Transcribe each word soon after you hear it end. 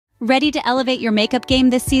Ready to elevate your makeup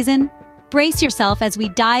game this season? Brace yourself as we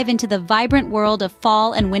dive into the vibrant world of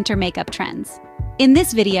fall and winter makeup trends. In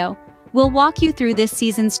this video, we'll walk you through this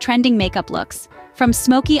season's trending makeup looks, from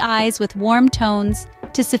smoky eyes with warm tones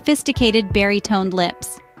to sophisticated berry-toned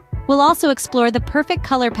lips. We'll also explore the perfect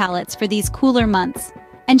color palettes for these cooler months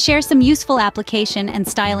and share some useful application and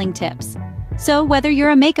styling tips. So whether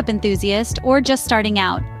you're a makeup enthusiast or just starting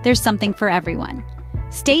out, there's something for everyone.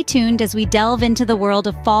 Stay tuned as we delve into the world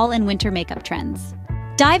of fall and winter makeup trends.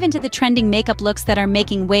 Dive into the trending makeup looks that are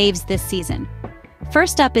making waves this season.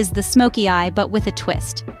 First up is the smoky eye, but with a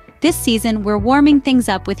twist. This season, we're warming things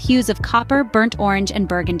up with hues of copper, burnt orange, and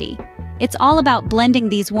burgundy. It's all about blending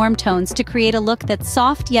these warm tones to create a look that's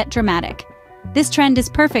soft yet dramatic. This trend is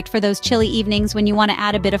perfect for those chilly evenings when you want to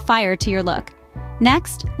add a bit of fire to your look.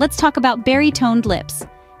 Next, let's talk about berry-toned lips.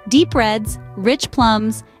 Deep reds, rich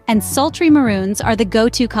plums, and sultry maroons are the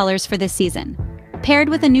go-to colors for this season. Paired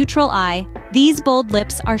with a neutral eye, these bold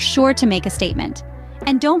lips are sure to make a statement.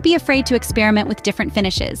 And don't be afraid to experiment with different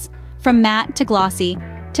finishes, from matte to glossy,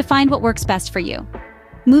 to find what works best for you.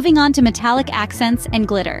 Moving on to metallic accents and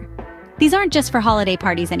glitter. These aren't just for holiday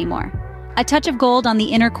parties anymore. A touch of gold on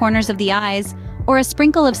the inner corners of the eyes, or a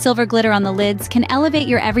sprinkle of silver glitter on the lids can elevate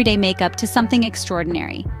your everyday makeup to something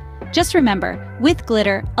extraordinary. Just remember, with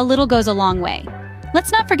glitter, a little goes a long way.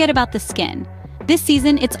 Let's not forget about the skin. This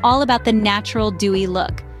season, it's all about the natural, dewy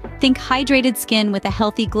look. Think hydrated skin with a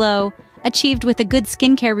healthy glow, achieved with a good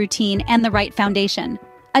skincare routine and the right foundation.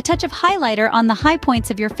 A touch of highlighter on the high points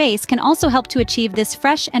of your face can also help to achieve this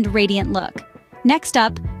fresh and radiant look. Next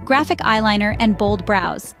up, graphic eyeliner and bold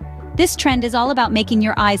brows. This trend is all about making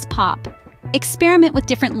your eyes pop. Experiment with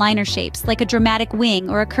different liner shapes like a dramatic wing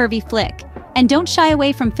or a curvy flick, and don't shy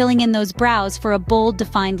away from filling in those brows for a bold,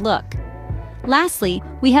 defined look. Lastly,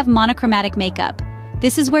 we have monochromatic makeup.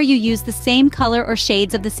 This is where you use the same color or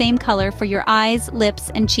shades of the same color for your eyes,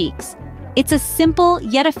 lips, and cheeks. It's a simple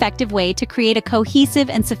yet effective way to create a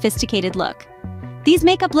cohesive and sophisticated look. These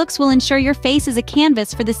makeup looks will ensure your face is a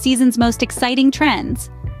canvas for the season's most exciting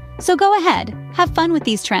trends. So go ahead, have fun with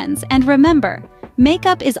these trends, and remember,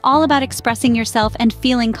 makeup is all about expressing yourself and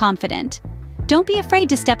feeling confident. Don't be afraid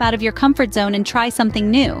to step out of your comfort zone and try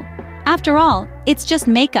something new. After all, it's just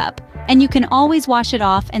makeup, and you can always wash it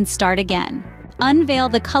off and start again. Unveil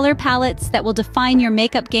the color palettes that will define your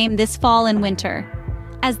makeup game this fall and winter.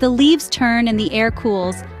 As the leaves turn and the air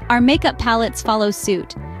cools, our makeup palettes follow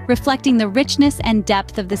suit, reflecting the richness and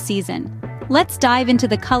depth of the season. Let's dive into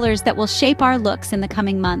the colors that will shape our looks in the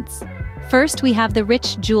coming months. First, we have the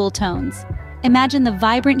rich jewel tones. Imagine the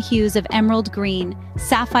vibrant hues of emerald green,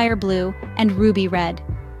 sapphire blue, and ruby red.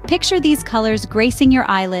 Picture these colors gracing your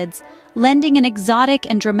eyelids, lending an exotic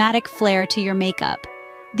and dramatic flair to your makeup.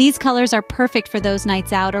 These colors are perfect for those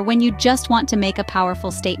nights out or when you just want to make a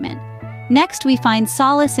powerful statement. Next, we find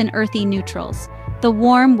solace in earthy neutrals. The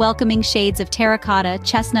warm, welcoming shades of terracotta,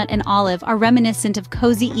 chestnut, and olive are reminiscent of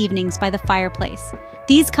cozy evenings by the fireplace.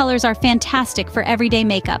 These colors are fantastic for everyday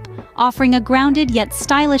makeup, offering a grounded yet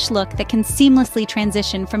stylish look that can seamlessly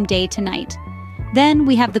transition from day to night. Then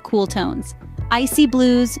we have the cool tones. Icy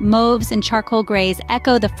blues, mauves, and charcoal grays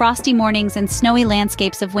echo the frosty mornings and snowy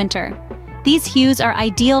landscapes of winter. These hues are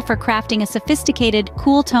ideal for crafting a sophisticated,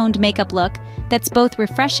 cool-toned makeup look that's both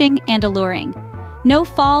refreshing and alluring. No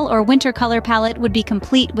fall or winter color palette would be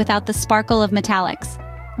complete without the sparkle of metallics.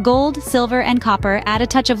 Gold, silver, and copper add a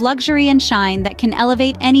touch of luxury and shine that can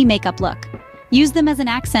elevate any makeup look. Use them as an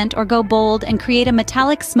accent or go bold and create a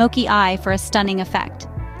metallic smoky eye for a stunning effect.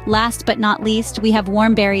 Last but not least, we have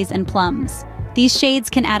warm berries and plums. These shades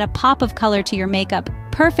can add a pop of color to your makeup,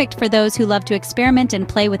 perfect for those who love to experiment and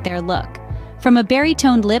play with their look. From a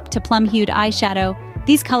berry-toned lip to plum-hued eyeshadow,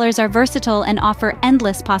 these colors are versatile and offer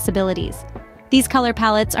endless possibilities. These color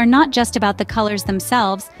palettes are not just about the colors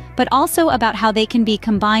themselves, but also about how they can be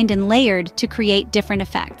combined and layered to create different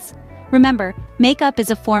effects. Remember, makeup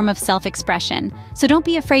is a form of self-expression, so don't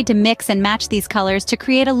be afraid to mix and match these colors to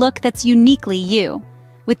create a look that's uniquely you.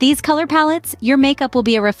 With these color palettes, your makeup will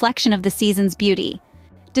be a reflection of the season's beauty.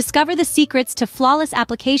 Discover the secrets to flawless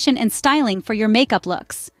application and styling for your makeup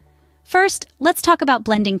looks. First, let's talk about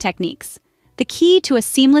blending techniques. The key to a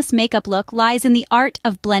seamless makeup look lies in the art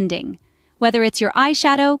of blending. Whether it's your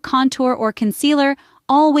eyeshadow, contour, or concealer,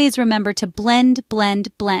 always remember to blend,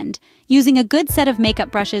 blend, blend. Using a good set of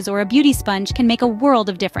makeup brushes or a beauty sponge can make a world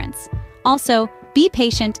of difference. Also, be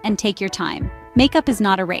patient and take your time. Makeup is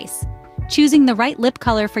not a race. Choosing the right lip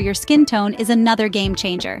color for your skin tone is another game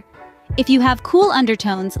changer. If you have cool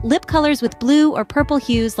undertones, lip colors with blue or purple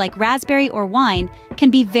hues like raspberry or wine can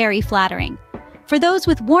be very flattering. For those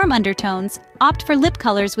with warm undertones, opt for lip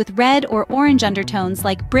colors with red or orange undertones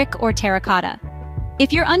like brick or terracotta.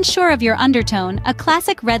 If you're unsure of your undertone, a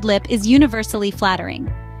classic red lip is universally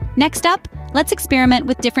flattering. Next up, let's experiment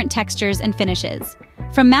with different textures and finishes.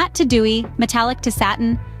 From matte to dewy, metallic to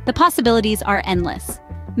satin, the possibilities are endless.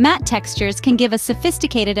 Matte textures can give a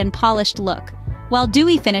sophisticated and polished look, while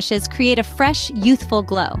dewy finishes create a fresh, youthful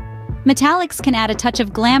glow. Metallics can add a touch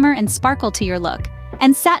of glamour and sparkle to your look,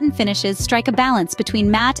 and satin finishes strike a balance between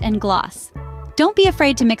matte and gloss. Don't be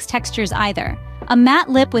afraid to mix textures either. A matte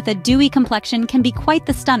lip with a dewy complexion can be quite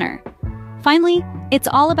the stunner. Finally, it's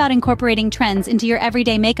all about incorporating trends into your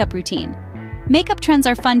everyday makeup routine. Makeup trends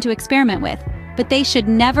are fun to experiment with, but they should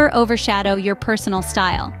never overshadow your personal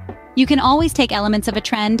style. You can always take elements of a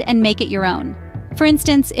trend and make it your own. For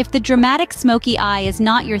instance, if the dramatic smoky eye is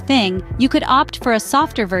not your thing, you could opt for a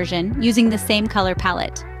softer version using the same color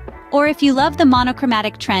palette. Or if you love the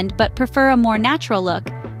monochromatic trend but prefer a more natural look,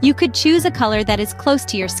 you could choose a color that is close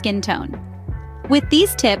to your skin tone. With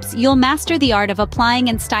these tips, you'll master the art of applying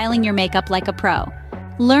and styling your makeup like a pro.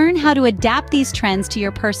 Learn how to adapt these trends to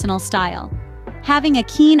your personal style. Having a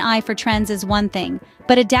keen eye for trends is one thing,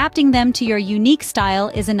 but adapting them to your unique style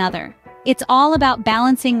is another. It's all about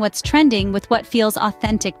balancing what's trending with what feels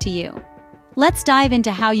authentic to you. Let's dive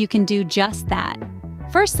into how you can do just that.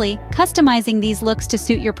 Firstly, customizing these looks to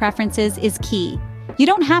suit your preferences is key. You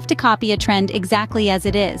don't have to copy a trend exactly as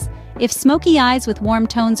it is. If smoky eyes with warm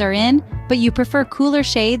tones are in, but you prefer cooler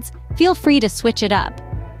shades, feel free to switch it up.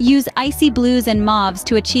 Use icy blues and mauves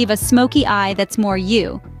to achieve a smoky eye that's more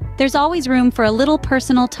you. There's always room for a little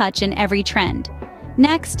personal touch in every trend.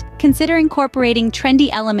 Next, consider incorporating trendy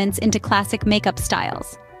elements into classic makeup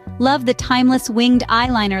styles. Love the timeless winged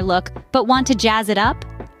eyeliner look, but want to jazz it up?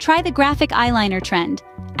 Try the graphic eyeliner trend.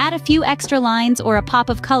 Add a few extra lines or a pop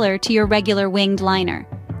of color to your regular winged liner.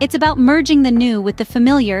 It's about merging the new with the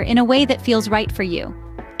familiar in a way that feels right for you.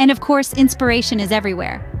 And of course, inspiration is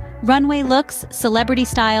everywhere. Runway looks, celebrity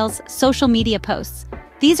styles, social media posts.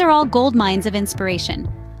 These are all gold mines of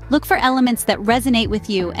inspiration. Look for elements that resonate with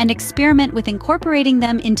you and experiment with incorporating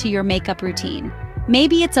them into your makeup routine.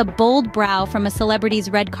 Maybe it's a bold brow from a celebrity's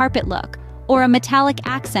red carpet look, or a metallic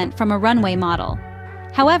accent from a runway model.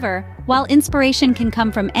 However, while inspiration can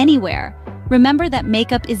come from anywhere, remember that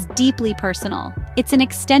makeup is deeply personal. It's an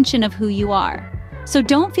extension of who you are. So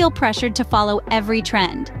don't feel pressured to follow every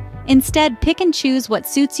trend. Instead, pick and choose what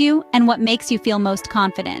suits you and what makes you feel most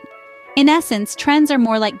confident. In essence, trends are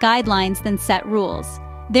more like guidelines than set rules.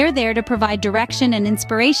 They're there to provide direction and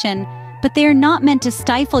inspiration, but they are not meant to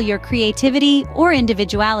stifle your creativity or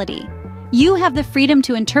individuality. You have the freedom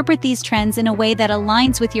to interpret these trends in a way that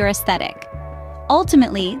aligns with your aesthetic.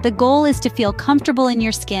 Ultimately, the goal is to feel comfortable in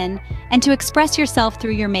your skin and to express yourself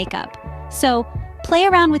through your makeup. So, play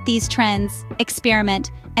around with these trends,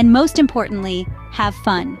 experiment, and most importantly, have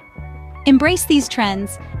fun. Embrace these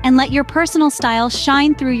trends and let your personal style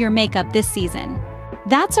shine through your makeup this season.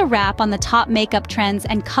 That's a wrap on the top makeup trends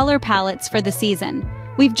and color palettes for the season.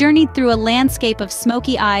 We've journeyed through a landscape of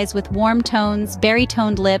smoky eyes with warm tones,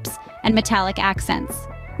 berry-toned lips, and metallic accents.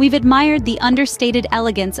 We've admired the understated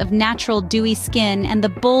elegance of natural dewy skin and the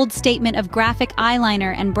bold statement of graphic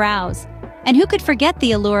eyeliner and brows. And who could forget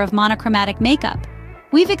the allure of monochromatic makeup?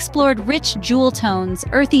 We've explored rich jewel tones,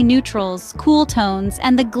 earthy neutrals, cool tones,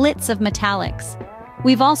 and the glitz of metallics.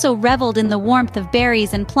 We've also reveled in the warmth of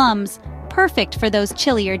berries and plums, perfect for those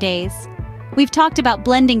chillier days. We've talked about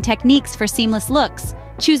blending techniques for seamless looks,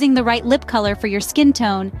 choosing the right lip color for your skin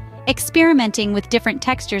tone, experimenting with different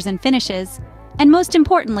textures and finishes, and most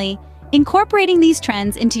importantly, incorporating these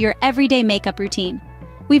trends into your everyday makeup routine.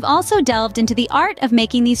 We've also delved into the art of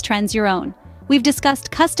making these trends your own. We've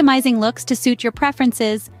discussed customizing looks to suit your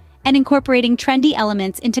preferences and incorporating trendy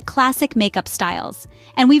elements into classic makeup styles.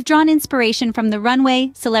 And we've drawn inspiration from the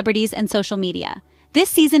runway, celebrities, and social media. This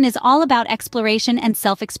season is all about exploration and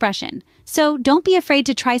self-expression. So don't be afraid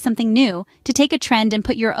to try something new, to take a trend and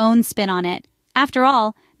put your own spin on it. After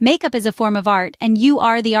all, makeup is a form of art, and you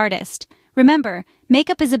are the artist. Remember,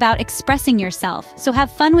 makeup is about expressing yourself, so have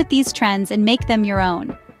fun with these trends and make them your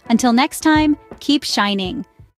own. Until next time, keep shining.